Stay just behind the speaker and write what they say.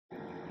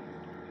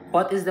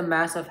What is the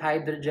mass of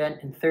hydrogen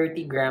in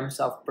 30 grams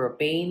of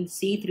propane,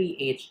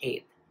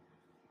 C3H8?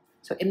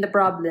 So in the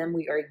problem,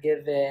 we are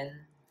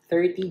given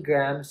 30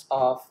 grams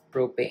of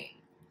propane.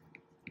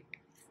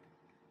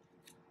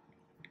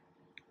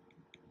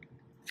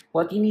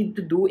 What you need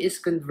to do is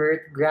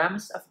convert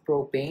grams of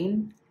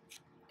propane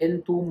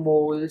into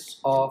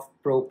moles of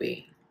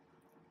propane.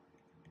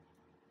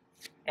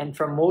 And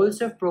from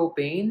moles of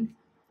propane,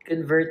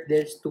 convert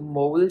this to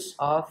moles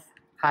of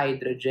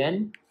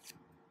hydrogen.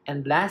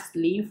 And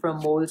lastly,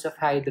 from moles of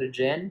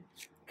hydrogen,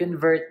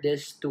 convert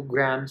this to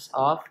grams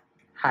of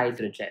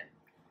hydrogen.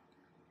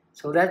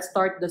 So let's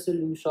start the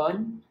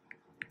solution.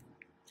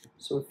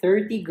 So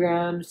 30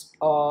 grams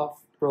of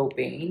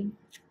propane.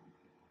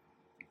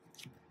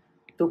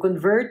 To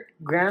convert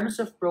grams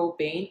of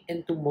propane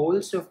into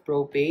moles of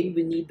propane,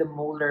 we need the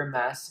molar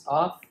mass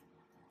of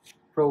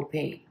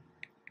propane,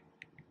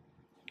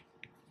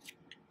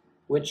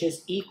 which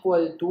is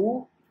equal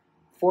to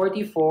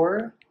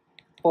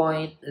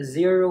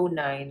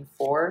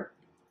 44.094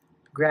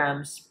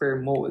 grams per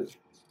mole.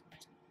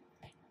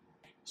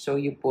 So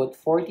you put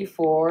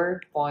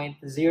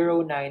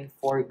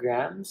 44.094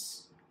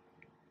 grams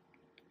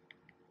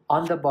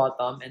on the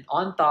bottom, and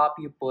on top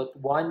you put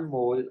 1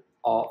 mole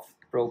of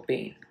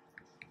propane.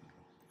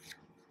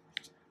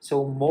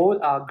 So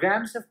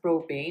grams of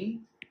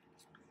propane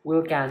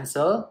will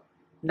cancel.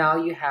 Now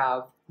you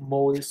have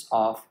moles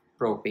of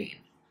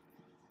propane.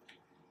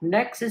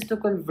 Next is to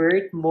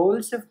convert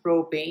moles of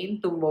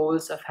propane to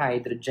moles of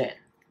hydrogen.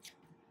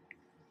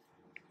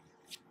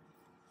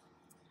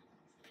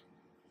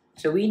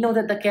 So we know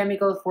that the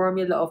chemical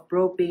formula of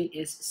propane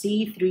is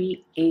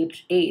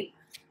C3H8.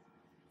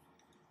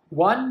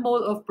 1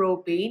 mole of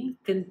propane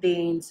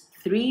contains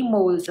 3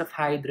 moles of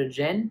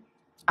hydrogen,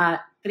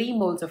 3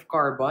 moles of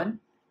carbon,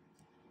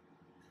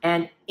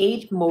 and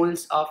 8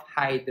 moles of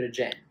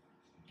hydrogen.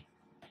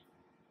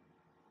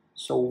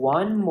 So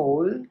 1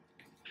 mole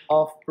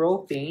of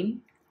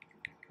propane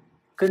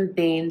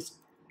contains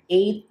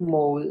 8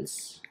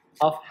 moles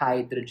of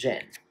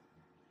hydrogen.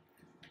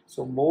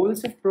 So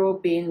moles of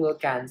propane will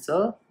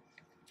cancel.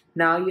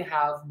 Now you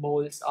have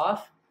moles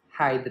of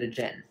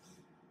hydrogen.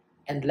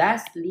 And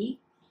lastly,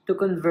 to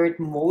convert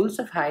moles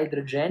of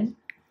hydrogen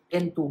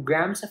into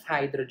grams of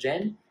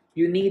hydrogen,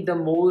 you need the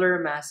molar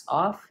mass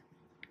of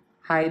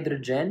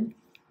hydrogen,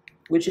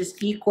 which is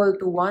equal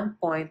to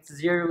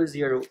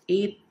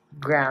 1.008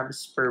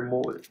 grams per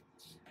mole.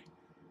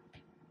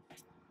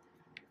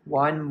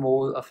 1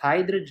 mole of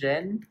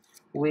hydrogen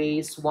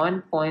weighs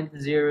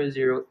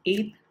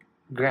 1.008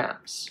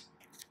 grams.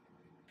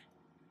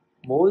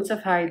 Moles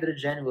of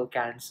hydrogen will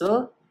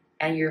cancel,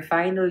 and your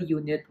final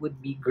unit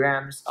would be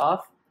grams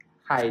of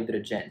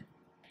hydrogen.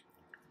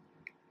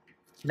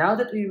 Now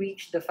that we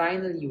reach the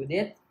final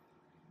unit,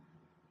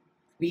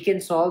 we can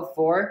solve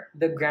for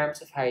the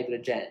grams of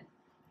hydrogen.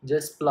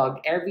 Just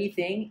plug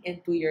everything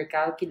into your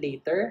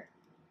calculator,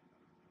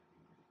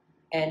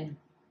 and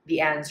the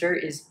answer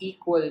is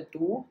equal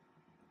to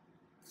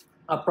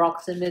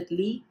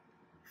approximately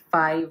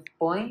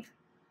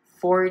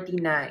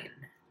 5.49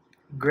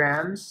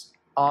 grams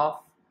of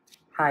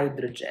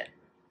hydrogen.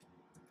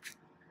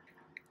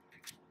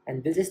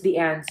 And this is the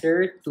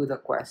answer to the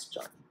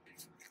question.